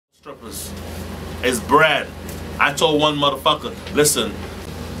Strippers. It's bread. I told one motherfucker, listen.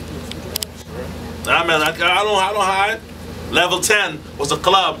 I mean, I don't hide. Level 10 was a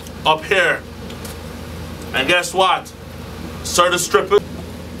club up here. And guess what? Certain strippers,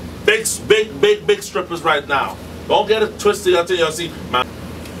 big strippers right now. Don't get it twisted until you see, man,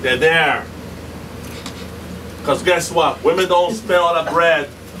 they're there. Because guess what? Women don't spend all that bread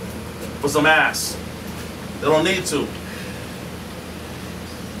for some ass. They don't need to.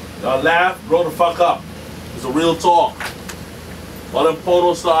 Y'all laugh, grow the fuck up. It's a real talk. All them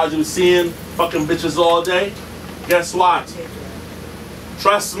porno stars you be seeing, fucking bitches all day. Guess what?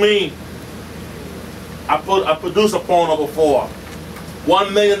 Trust me. I produced a porno before.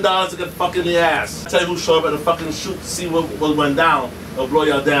 $1 million to get fucking the ass. I tell you who showed up at the fucking shoot to see what went down. It'll blow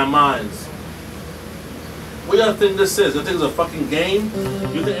your damn minds. What y'all think this is? You think it's a fucking game?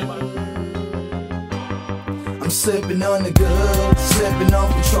 You think anybody... I'm sipping on the good, sipping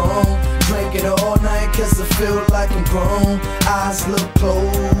on Patron, drinking all night cause I feel like I'm grown. Eyes look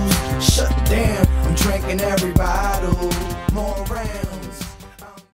closed, shut down, I'm drinking every bottle. More